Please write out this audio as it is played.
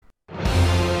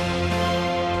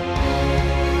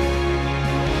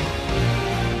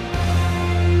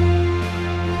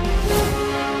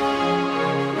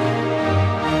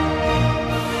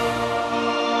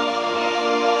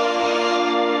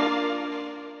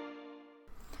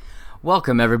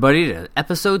Welcome, everybody, to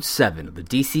episode 7 of the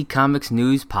DC Comics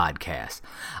News Podcast.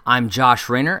 I'm Josh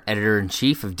Rayner,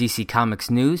 editor-in-chief of DC Comics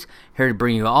News, here to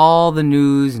bring you all the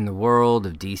news in the world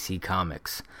of DC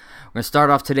Comics. We're going to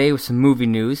start off today with some movie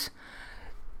news.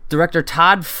 Director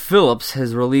Todd Phillips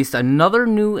has released another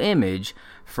new image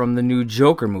from the new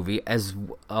Joker movie,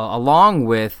 along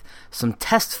with some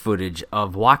test footage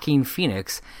of Joaquin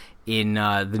Phoenix in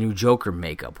the new Joker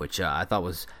makeup, which I thought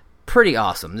was pretty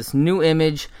awesome. This new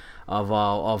image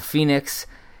of Phoenix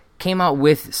came out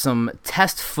with some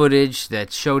test footage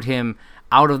that showed him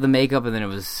out of the makeup, and then it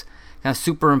was kind of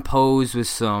superimposed with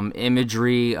some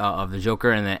imagery of the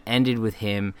Joker, and then ended with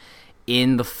him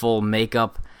in the full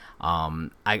makeup.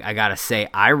 I gotta say,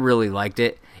 I really liked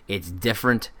it. It's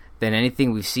different than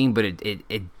anything we've seen, but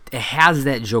it has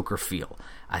that Joker feel.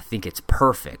 I think it's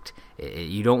perfect.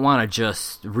 You don't want to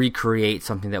just recreate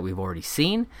something that we've already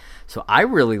seen. So I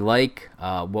really like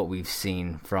what we've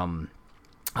seen from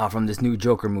this new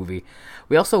Joker movie.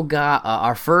 We also got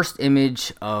our first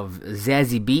image of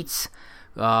Zazie Beetz.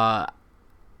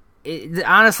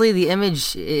 Honestly, the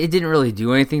image, it didn't really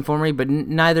do anything for me, but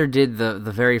neither did the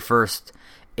very first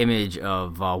image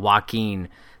of Joaquin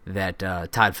that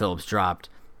Todd Phillips dropped.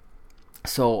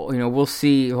 So, we'll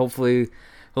see. Hopefully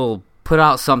he'll put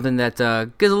out something that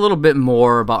gives a little bit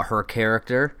more about her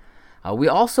character. We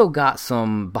also got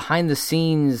some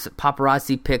behind-the-scenes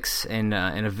paparazzi pics and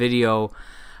a video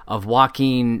of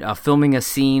Joaquin filming a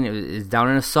scene. It was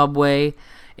down in a subway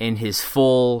in his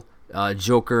full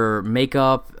Joker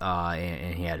makeup,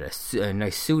 and he had a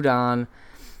nice suit on.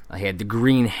 He had the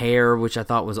green hair, which I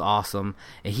thought was awesome.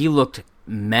 And he looked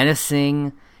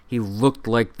menacing. He looked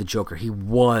like the Joker. He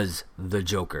was the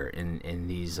Joker in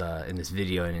this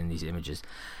video and in these images.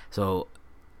 So,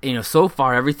 so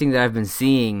far everything that I've been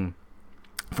seeing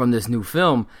from this new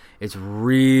film, it's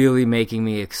really making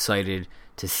me excited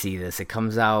to see this. It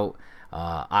comes out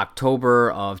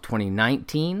October of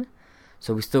 2019,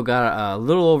 so we still got a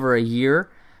little over a year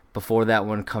before that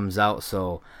one comes out.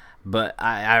 So, but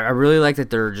I really like that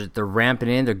they're ramping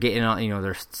in. They're getting on.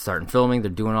 They're starting filming.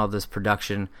 They're doing all this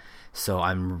production. So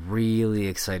I'm really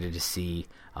excited to see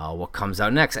what comes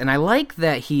out next. And I like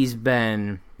that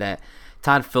that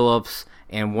Todd Phillips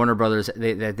and Warner Brothers,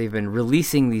 that they've been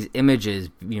releasing these images,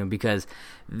 because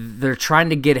they're trying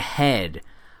to get ahead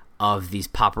of these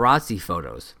paparazzi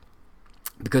photos.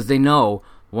 Because they know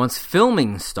once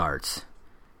filming starts,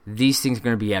 these things are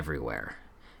going to be everywhere.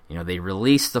 They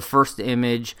released the first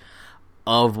image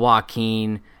of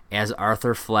Joaquin as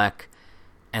Arthur Fleck,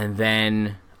 and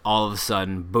then all of a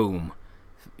sudden, boom,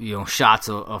 shots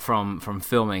from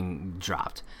filming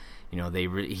dropped.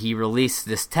 He released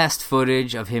this test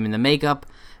footage of him in the makeup,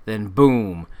 then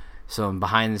boom, some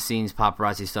behind the scenes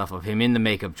paparazzi stuff of him in the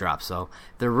makeup dropped. So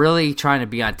they're really trying to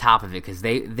be on top of it, because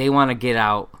they want to get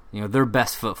out, their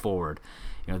best foot forward.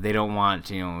 They don't want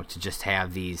to just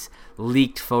have these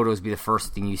leaked photos be the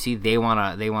first thing you see. They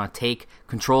want to take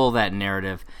control of that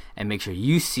narrative and make sure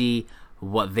you see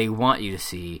what they want you to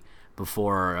see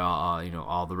before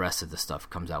all the rest of the stuff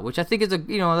comes out, which I think is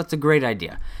that's a great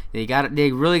idea. They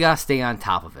really got to stay on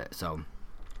top of it. So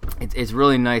it's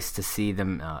really nice to see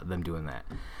them doing that.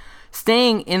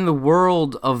 Staying in the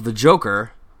world of the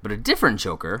Joker, but a different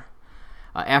Joker.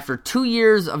 After 2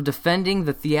 years of defending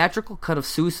the theatrical cut of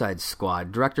Suicide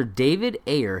Squad, director David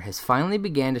Ayer has finally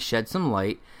began to shed some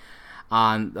light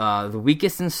on the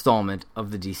weakest installment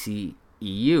of the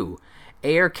DCEU.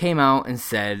 Ayer came out and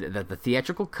said that the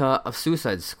theatrical cut of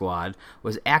Suicide Squad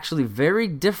was actually very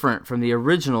different from the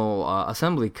original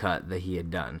assembly cut that he had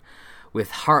done. He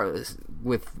was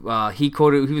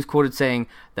quoted saying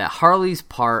that Harley's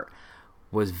part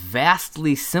was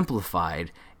vastly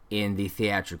simplified in the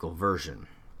theatrical version.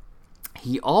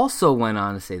 He also went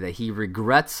on to say that he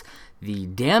regrets the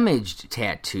damaged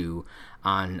tattoo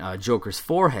on Joker's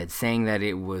forehead, saying that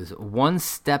it was one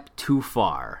step too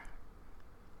far.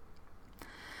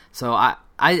 So I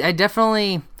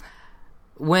definitely,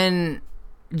 when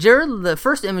the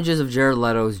first images of Jared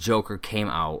Leto's Joker came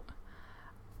out,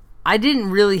 I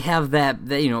didn't really have that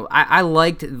I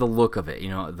liked the look of it,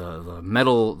 the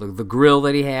metal, the grill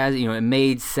that he has, it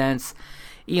made sense.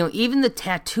 Even the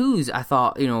tattoos I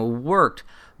thought, worked,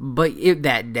 but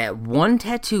that one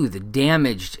tattoo, the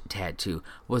damaged tattoo,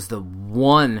 was the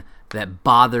one that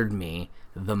bothered me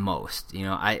the most.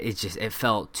 It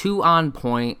felt too on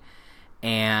point.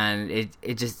 And for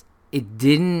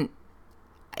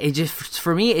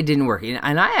me, it didn't work.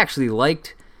 And I actually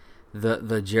liked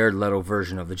the Jared Leto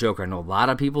version of the Joker. I know a lot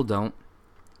of people don't,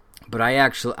 but I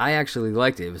actually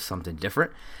liked it. It was something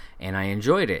different, and I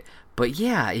enjoyed it. But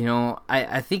yeah,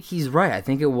 I think he's right. I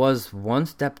think it was one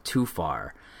step too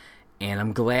far. And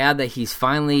I'm glad that he's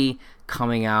finally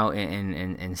coming out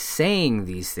and saying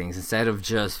these things instead of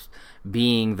just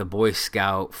being the Boy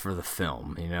Scout for the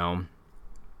film, you know.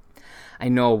 I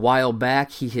know a while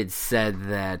back he had said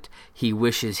that he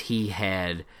wishes he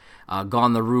had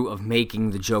gone the route of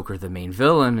making the Joker the main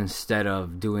villain instead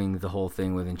of doing the whole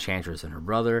thing with Enchantress and her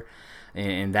brother.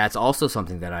 And that's also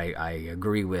something that I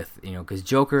agree with, you know, because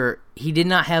Joker, he did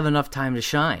not have enough time to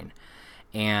shine.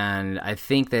 And I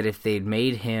think that if they'd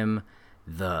made him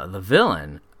the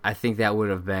villain, I think that would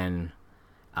have been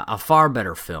a far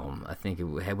better film. I think it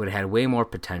would have had way more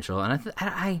potential. And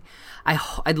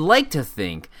I'd like to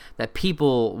think that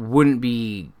people wouldn't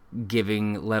be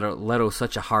giving Leto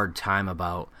such a hard time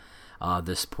about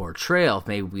this portrayal. If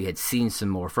maybe we had seen some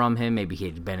more from him, maybe he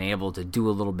had been able to do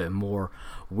a little bit more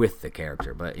with the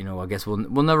character. But, you know, I guess we'll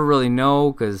never really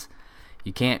know, because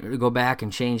you can't go back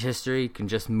and change history. You can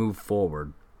just move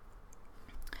forward.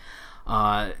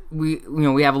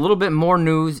 We have a little bit more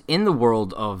news in the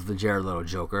world of the Jared Leto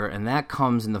Joker, and that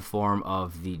comes in the form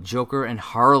of the Joker and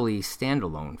Harley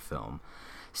standalone film.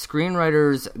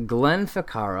 Screenwriters Glenn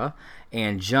Ficarra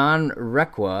and John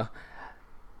Requa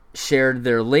shared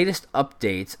their latest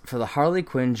updates for the Harley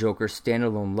Quinn Joker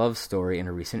standalone love story in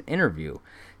a recent interview,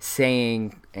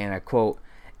 saying, and I quote,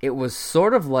 "It was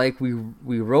sort of like we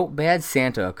wrote Bad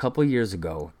Santa a couple years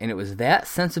ago, and it was that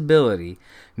sensibility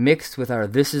mixed with our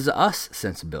This Is Us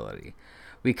sensibility.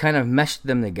 We kind of meshed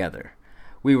them together.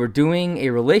 We were doing a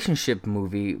relationship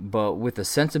movie, but with the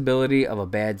sensibility of a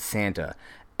Bad Santa.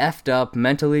 Effed up,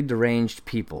 mentally deranged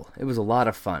people. It was a lot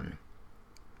of fun."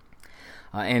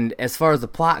 And as far as the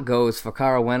plot goes,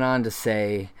 Ficarra went on to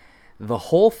say, "The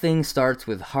whole thing starts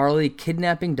with Harley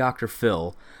kidnapping Dr.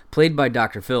 Phil, played by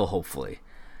Dr. Phil, hopefully,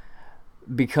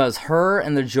 because her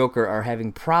and the Joker are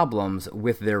having problems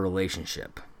with their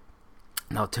relationship."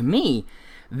 Now, to me,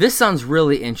 this sounds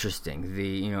really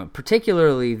interesting.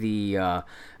 Particularly the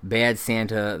Bad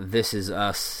Santa, This Is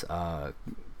Us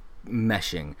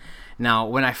meshing. Now,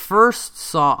 when I first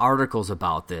saw articles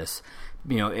about this,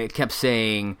 it kept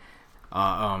saying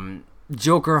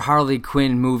Joker Harley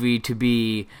Quinn movie to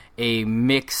be a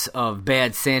mix of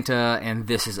Bad Santa and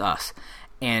This Is Us.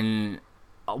 And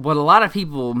what a lot of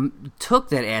people took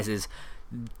that as is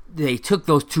they took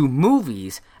those two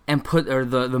movies and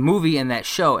the movie and that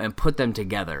show and put them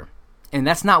together. And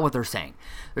that's not what they're saying.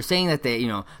 They're saying that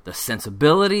the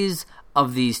sensibilities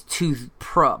of these two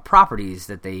properties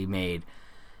that they made,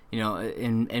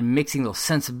 and mixing those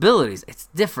sensibilities, it's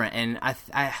different. And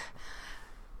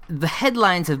the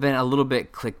headlines have been a little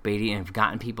bit clickbaity and have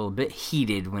gotten people a bit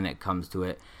heated when it comes to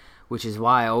it, which is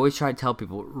why I always try to tell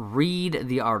people, read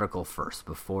the article first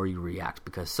before you react,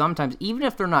 because sometimes, even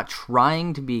if they're not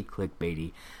trying to be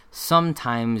clickbaity,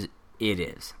 sometimes it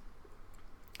is.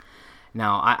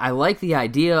 Now, I like the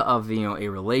idea of a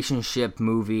relationship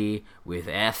movie with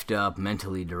effed up,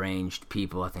 mentally deranged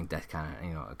people. I think that's kind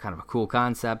of a cool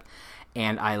concept.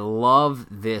 And I love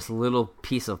this little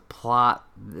piece of plot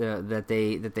that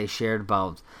they shared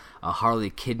about Harley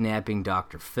kidnapping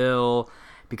Dr. Phil,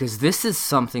 because this is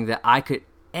something that I could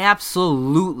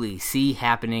absolutely see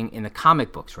happening in the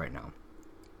comic books right now.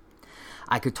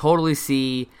 I could totally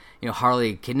see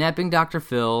Harley kidnapping Dr.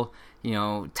 Phil,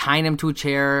 tying him to a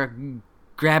chair,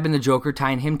 grabbing the Joker,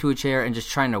 tying him to a chair, and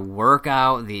just trying to work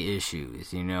out the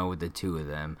issues, with the two of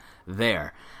them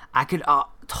there. I could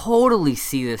totally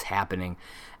see this happening,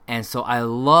 and so I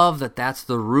love that that's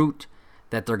the route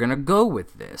that they're going to go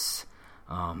with this.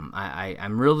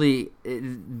 I'm really...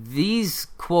 These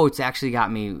quotes actually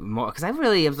got me more... Because I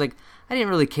didn't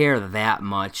really care that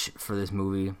much for this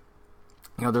movie.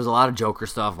 There's a lot of Joker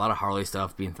stuff, a lot of Harley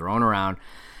stuff being thrown around,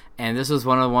 and this was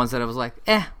one of the ones that I was like,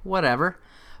 whatever.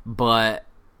 But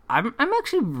I'm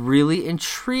actually really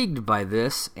intrigued by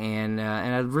this, and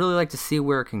I'd really like to see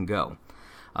where it can go.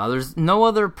 There's no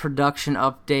other production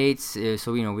updates,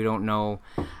 so we don't know.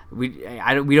 We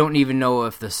don't even know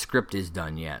if the script is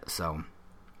done yet. So,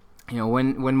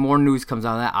 when more news comes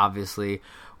out of that, obviously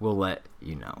we'll let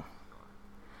you know.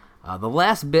 The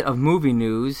last bit of movie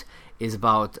news is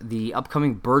about the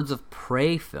upcoming Birds of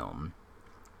Prey film.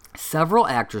 Several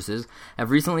actresses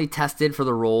have recently tested for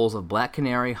the roles of Black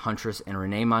Canary, Huntress, and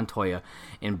Renee Montoya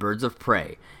in Birds of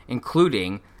Prey,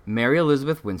 including Mary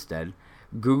Elizabeth Winstead,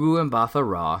 Gugu Mbatha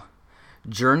Raw,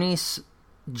 Journey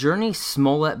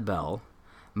Smollett-Bell,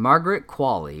 Margaret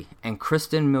Qualley, and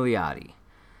Kristen Milioti.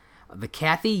 The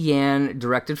Kathy Yan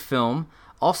directed film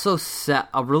also set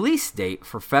a release date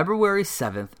for February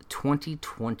 7th,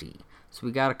 2020. So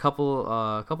we got a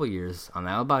couple years on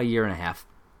that, about a year and a half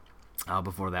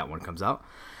before that one comes out.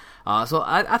 So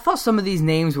I thought some of these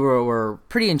names were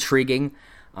pretty intriguing.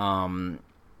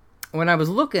 when I was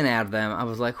looking at them, I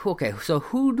was like, okay, so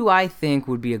who do I think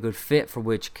would be a good fit for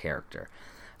which character?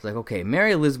 I was like, okay,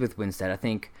 Mary Elizabeth Winstead. I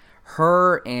think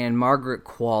her and Margaret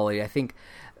Qualley, I think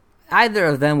either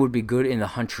of them would be good in the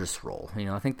Huntress role.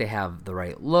 I think they have the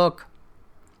right look.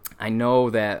 I know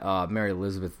that Mary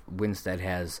Elizabeth Winstead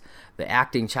has the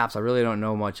acting chops. I really don't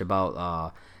know much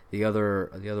about the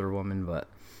other woman, but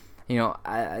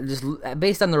I just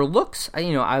based on their looks,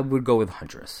 I would go with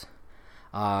Huntress.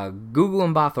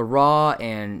 Gugu Mbatha Raw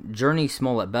and Journey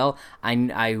Smollett Bell,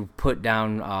 I put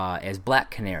down as Black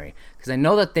Canary, because I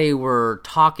know that they were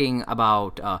talking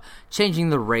about changing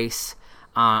the race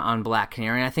on Black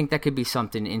Canary, and I think that could be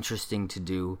something interesting to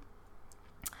do.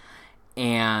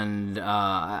 And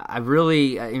I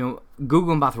really, Gugu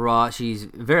Mbatha Raw, she's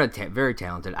very very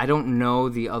talented. I don't know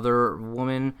the other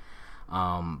woman,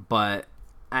 but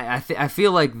I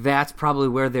feel like that's probably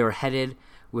where they were headed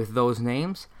with those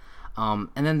names. And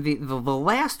then the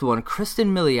last one,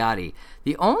 Kristen Milioti.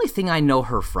 The only thing I know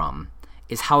her from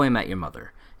is How I Met Your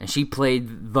Mother, and she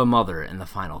played the mother in the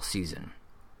final season.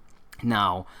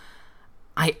 Now,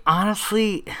 I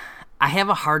have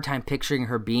a hard time picturing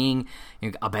her being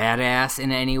a badass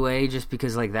in any way, just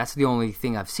because that's the only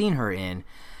thing I've seen her in,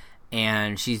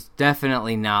 and she's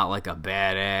definitely not like a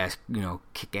badass,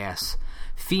 kick-ass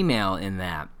female in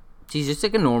that. She's just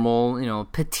like a normal,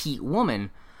 petite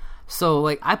woman. So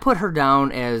I put her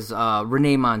down as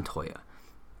Renee Montoya,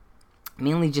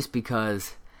 mainly just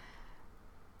because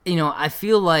I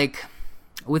feel like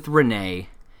with Renee,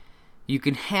 you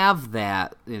can have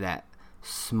that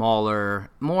smaller,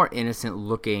 more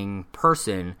innocent-looking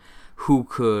person who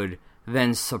could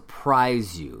then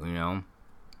surprise you,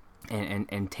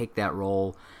 and take that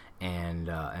role and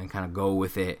kind of go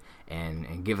with it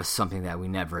and give us something that we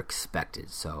never expected.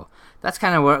 So that's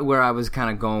kind of where I was kind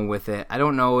of going with it. I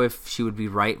don't know if she would be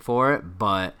right for it,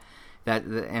 but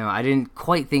I didn't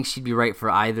quite think she'd be right for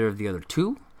either of the other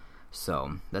two.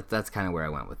 So that's kind of where I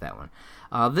went with that one.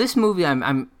 This movie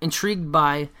I'm intrigued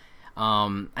by.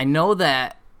 I know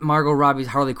that Margot Robbie's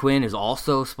Harley Quinn is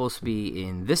also supposed to be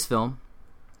in this film.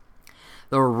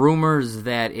 There were rumors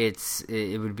that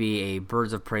it would be a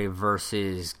Birds of Prey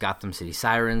versus Gotham City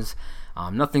Sirens.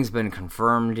 Nothing's been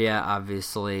confirmed yet,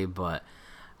 obviously, but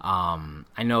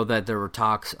I know that there were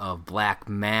talks of Black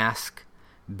Mask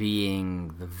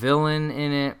being the villain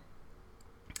in it,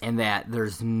 and that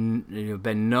there's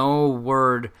been no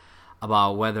word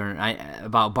about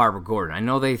about Barbara Gordon. I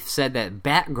know they said that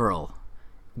Batgirl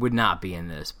would not be in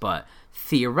this, but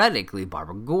theoretically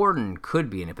Barbara Gordon could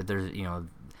be in it. But there's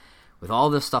with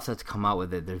all this stuff that's come out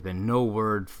with it, there's been no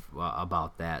word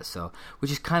about that. So,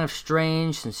 which is kind of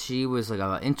strange, since she was like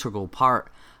an integral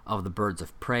part of the Birds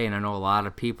of Prey, and I know a lot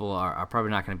of people are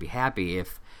probably not going to be happy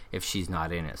if she's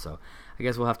not in it. So, I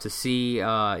guess we'll have to see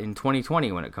in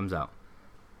 2020 when it comes out.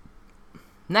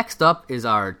 Next up is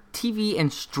our TV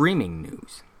and streaming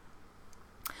news.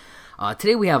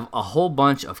 Today we have a whole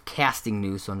bunch of casting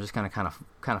news, so I'm just going to kind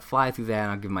of fly through that,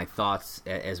 and I'll give my thoughts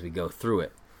as we go through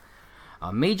it.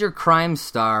 Major crime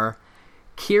star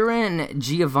Kieran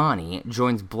Giovanni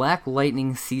joins Black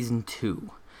Lightning Season 2.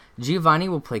 Giovanni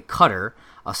will play Cutter,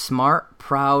 a smart,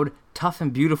 proud, tough,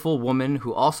 and beautiful woman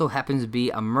who also happens to be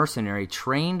a mercenary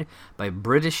trained by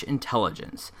British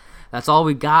intelligence. That's all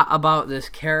we got about this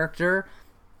character.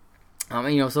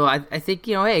 So I think,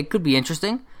 hey, it could be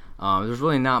interesting. There's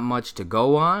really not much to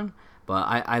go on, but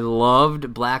I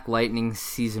loved Black Lightning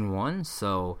Season 1,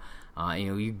 so,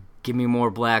 you give me more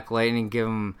Black Lightning, give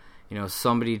them,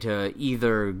 somebody to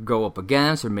either go up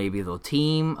against, or maybe they'll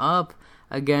team up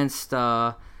against,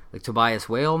 like Tobias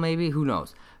Whale, maybe, who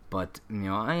knows. But,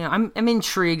 I'm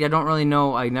intrigued. I don't really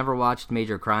know. I never watched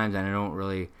Major Crimes, and I don't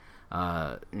really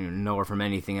know her from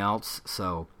anything else,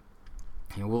 so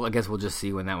I guess we'll just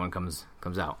see when that one comes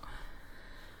out.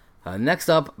 Next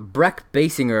up, Breck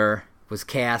Basinger was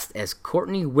cast as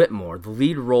Courtney Whitmore, the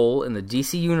lead role in the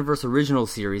DC Universe original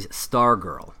series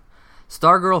Stargirl.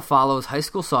 Stargirl follows high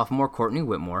school sophomore Courtney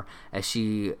Whitmore as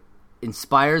she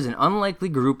inspires an unlikely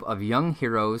group of young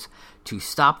heroes to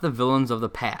stop the villains of the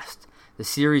past. The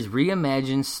series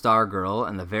reimagines Stargirl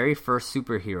and the very first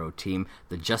superhero team,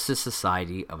 the Justice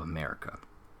Society of America.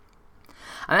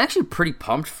 I'm actually pretty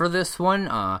pumped for this one.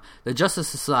 The Justice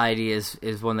Society is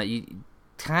one that you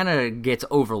kind of gets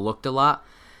overlooked a lot,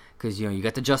 because you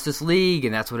got the Justice League,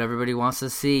 and that's what everybody wants to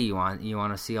see. You want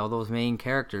to see all those main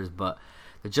characters, but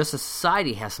the Justice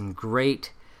Society has some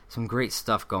great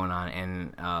stuff going on,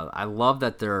 and I love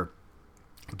that they're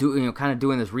doing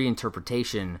this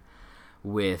reinterpretation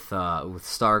with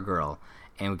Stargirl.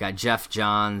 And we got Jeff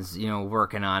Johns,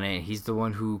 working on it. He's the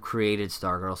one who created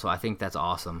Stargirl, so I think that's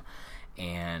awesome.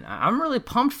 And I'm really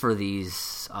pumped for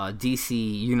these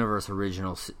DC Universe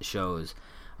original shows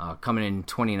coming in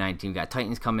 2019. We've got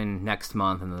Titans coming next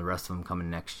month, and then the rest of them coming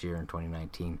next year in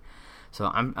 2019.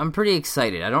 So I'm pretty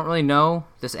excited. I don't really know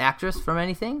this actress from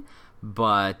anything,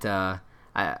 but they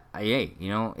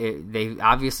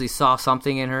obviously saw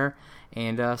something in her,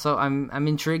 and so I'm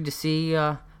intrigued to see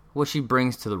what she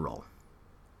brings to the role.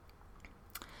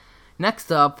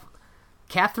 Next up,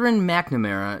 Catherine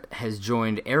McNamara has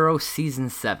joined Arrow Season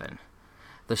 7.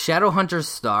 The Shadowhunters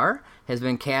star has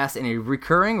been cast in a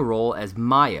recurring role as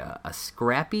Maya, a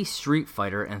scrappy street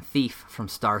fighter and thief from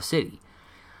Star City.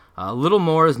 Little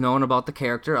more is known about the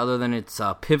character other than its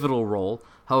pivotal role.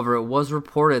 However, it was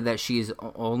reported that she is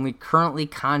only currently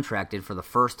contracted for the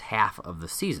first half of the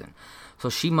season. So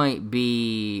she might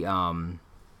be,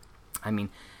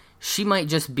 she might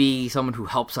just be someone who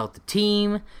helps out the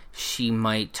team. She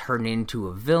might turn into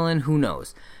a villain. Who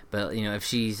knows? But, if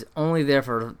she's only there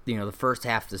for, the first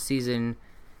half of the season,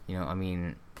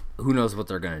 who knows what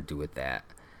they're going to do with that.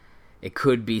 It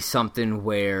could be something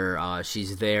where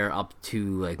she's there up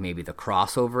to, maybe the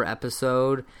crossover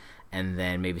episode, and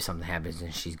then maybe something happens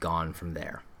and she's gone from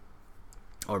there.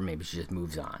 Or maybe she just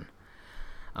moves on.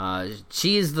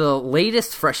 She is the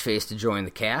latest fresh face to join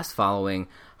the cast, following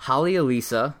Holly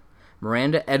Elisa,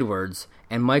 Miranda Edwards,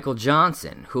 and Michael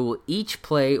Johnson, who will each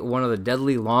play one of the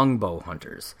deadly longbow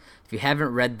hunters. If you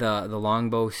haven't read the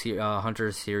Longbow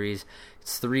Hunters series,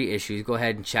 it's 3 issues. Go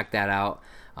ahead and check that out.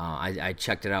 I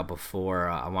checked it out before.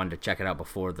 I wanted to check it out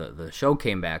before the show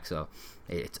came back, so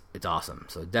it's awesome.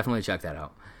 So definitely check that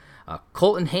out.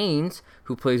 Colton Haynes,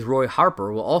 who plays Roy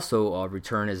Harper, will also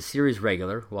return as a series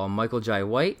regular, while Michael Jai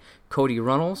White, Cody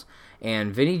Runnels,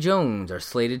 and Vinnie Jones are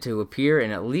slated to appear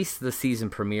in at least the season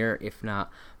premiere, if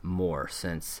not more,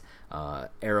 since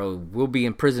Arrow will be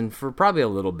in prison for probably a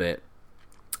little bit.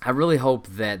 I really hope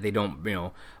that they don't,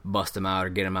 bust him out or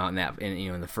get him out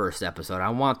in the first episode. I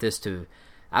want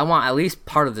at least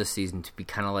part of this season to be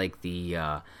kind of like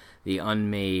the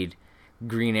unmade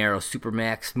Green Arrow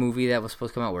Supermax movie that was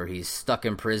supposed to come out, where he's stuck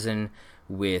in prison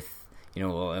with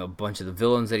a bunch of the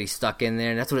villains that he's stuck in there,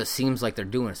 and that's what it seems like they're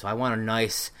doing. So I want a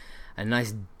nice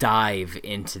dive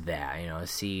into that,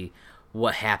 see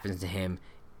what happens to him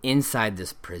inside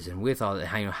this prison with all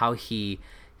how he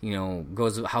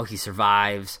goes, how he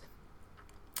survives,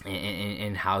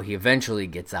 and how he eventually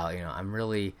gets out.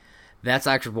 That's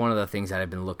actually one of the things that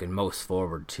I've been looking most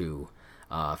forward to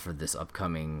for this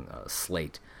upcoming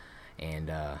slate.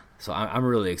 And so I'm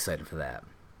really excited for that.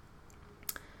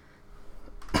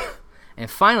 And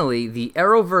finally, the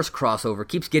Arrowverse crossover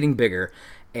keeps getting bigger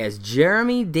as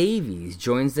Jeremy Davies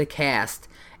joins the cast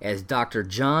as Dr.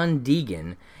 John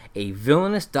Deegan, a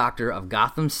villainous doctor of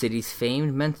Gotham City's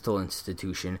famed mental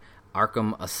institution,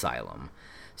 Arkham Asylum.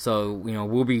 So,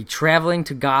 we'll be traveling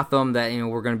to Gotham. That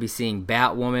we're going to be seeing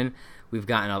Batwoman. We've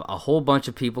gotten a whole bunch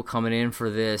of people coming in for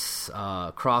this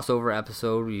crossover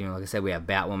episode. Like I said, we have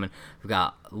Batwoman. We've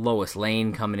got Lois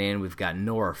Lane coming in. We've got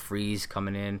Nora Freeze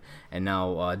coming in. And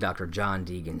now Dr. John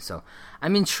Deegan. So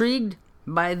I'm intrigued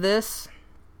by this.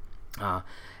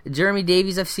 Jeremy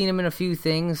Davies, I've seen him in a few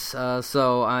things.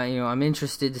 So I'm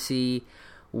interested to see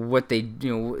what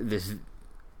this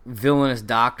villainous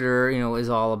doctor, is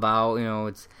all about.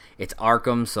 It's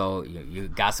Arkham, so you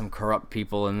got some corrupt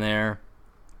people in there.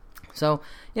 So,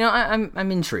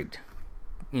 I'm intrigued.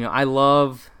 I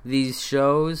love these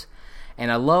shows,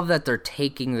 and I love that they're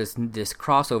taking this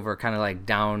crossover kind of like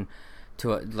down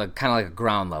to kind of like a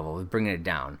ground level, bringing it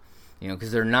down.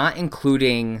 Because they're not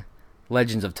including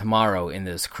Legends of Tomorrow in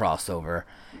this crossover.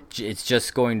 It's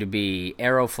just going to be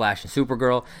Arrow, Flash, and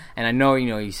Supergirl. And I know,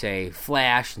 you say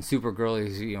Flash and Supergirl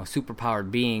is, superpowered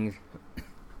beings.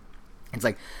 It's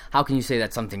like, how can you say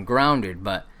that's something grounded?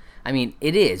 But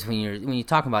it is when you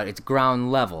talk about it, it's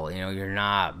ground level. You're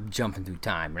not jumping through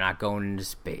time. You're not going into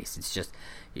space. It's just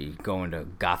you're going to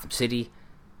Gotham City,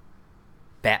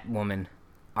 Batwoman,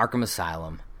 Arkham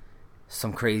Asylum,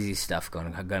 some crazy stuff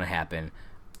going to happen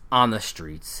on the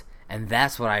streets, and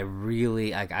that's what I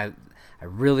really like. I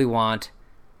really want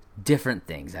different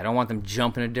things. I don't want them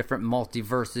jumping to different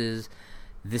multiverses.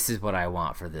 This is what I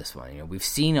want for this one. We've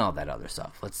seen all that other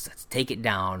stuff. Let's take it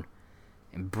down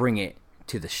and bring it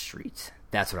to the streets.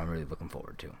 That's what I'm really looking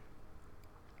forward to.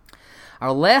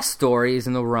 Our last story is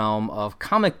in the realm of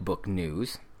comic book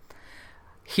news.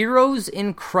 Heroes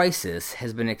in Crisis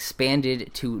has been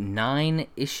expanded to 9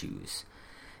 issues.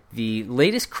 The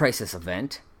latest Crisis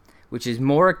event, which is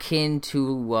more akin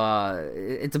to,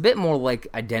 it's a bit more like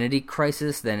Identity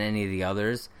Crisis than any of the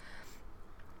others.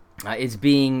 It's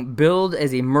being billed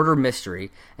as a murder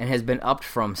mystery and has been upped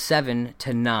from 7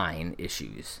 to 9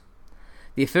 issues.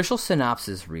 The official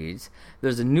synopsis reads,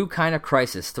 "There's a new kind of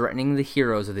crisis threatening the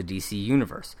heroes of the DC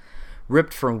universe."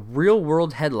 Ripped from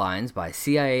real-world headlines by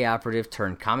CIA operative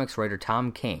turned comics writer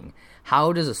Tom King,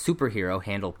 how does a superhero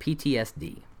handle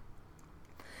PTSD?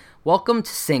 Welcome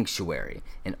to Sanctuary,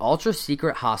 an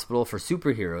ultra-secret hospital for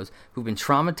superheroes who've been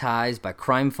traumatized by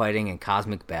crime fighting and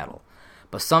cosmic battle.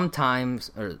 But something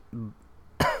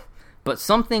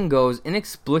goes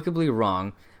inexplicably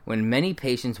wrong when many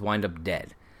patients wind up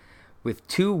dead, with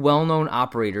two well-known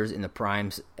operators in the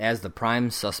primes as the prime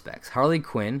suspects, Harley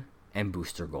Quinn and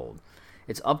Booster Gold.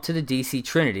 It's up to the DC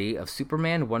Trinity of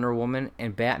Superman, Wonder Woman,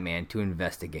 and Batman to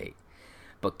investigate.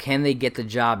 But can they get the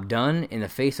job done in the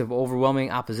face of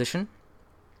overwhelming opposition?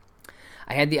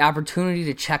 I had the opportunity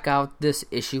to check out this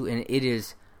issue, and it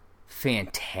is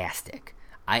fantastic.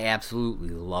 I absolutely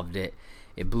loved it.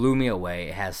 It blew me away.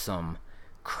 It has some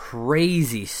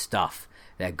crazy stuff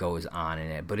that goes on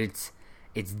in it, but it's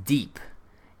deep,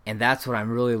 and that's what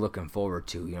I'm really looking forward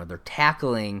to. You know, they're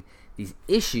tackling these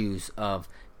issues of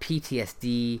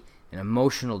PTSD and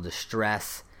emotional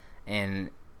distress, and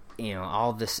you know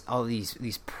all these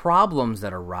problems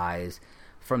that arise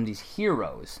from these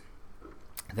heroes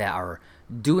that are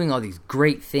doing all these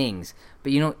great things.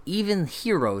 But you know, even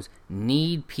heroes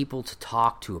need people to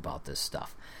talk to about this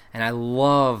stuff, and I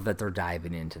love that they're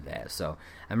diving into that. So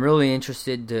I'm really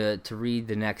interested to read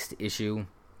the next issue.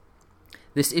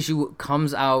 This issue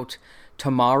comes out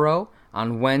tomorrow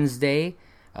on Wednesday,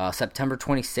 September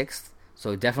 26th.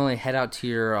 So definitely head out to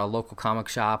your local comic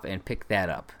shop and pick that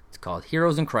up. It's called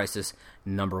Heroes in Crisis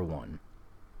 #1.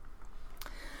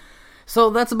 So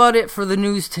that's about it for the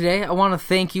news today. I want to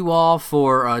thank you all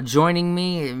for joining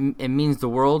me. It means the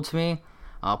world to me.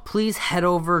 Please head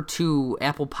over to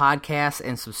Apple Podcasts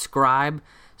and subscribe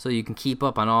so you can keep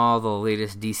up on all the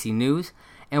latest DC news.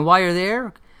 And while you're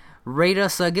there, rate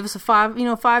us, give us a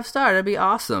 5-star. That'd be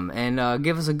awesome. And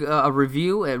give us a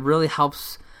review. It really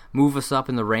helps move us up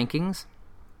in the rankings.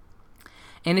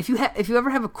 And if you ever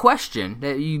have a question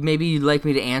that you'd like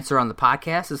me to answer on the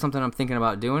podcast, it's something I'm thinking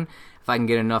about doing. If I can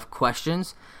get enough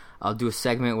questions, I'll do a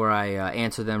segment where I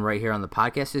answer them right here on the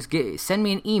podcast. Just send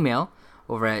me an email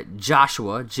over at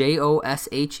Joshua, Joshua, at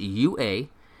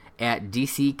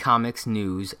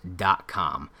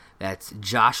DCComicsNews.com. That's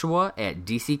Joshua at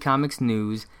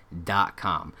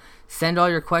DCComicsNews.com. Send all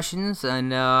your questions,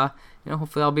 and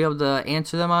hopefully I'll be able to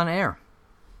answer them on air.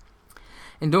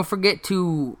 And don't forget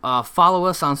to follow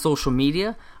us on social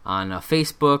media, on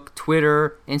Facebook,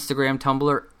 Twitter, Instagram,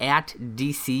 Tumblr, at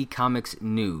DC Comics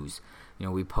News. You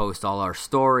know, we post all our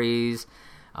stories,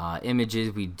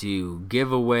 images, we do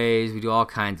giveaways, we do all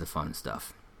kinds of fun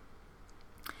stuff.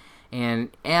 And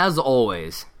as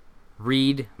always,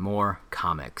 read more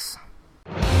comics.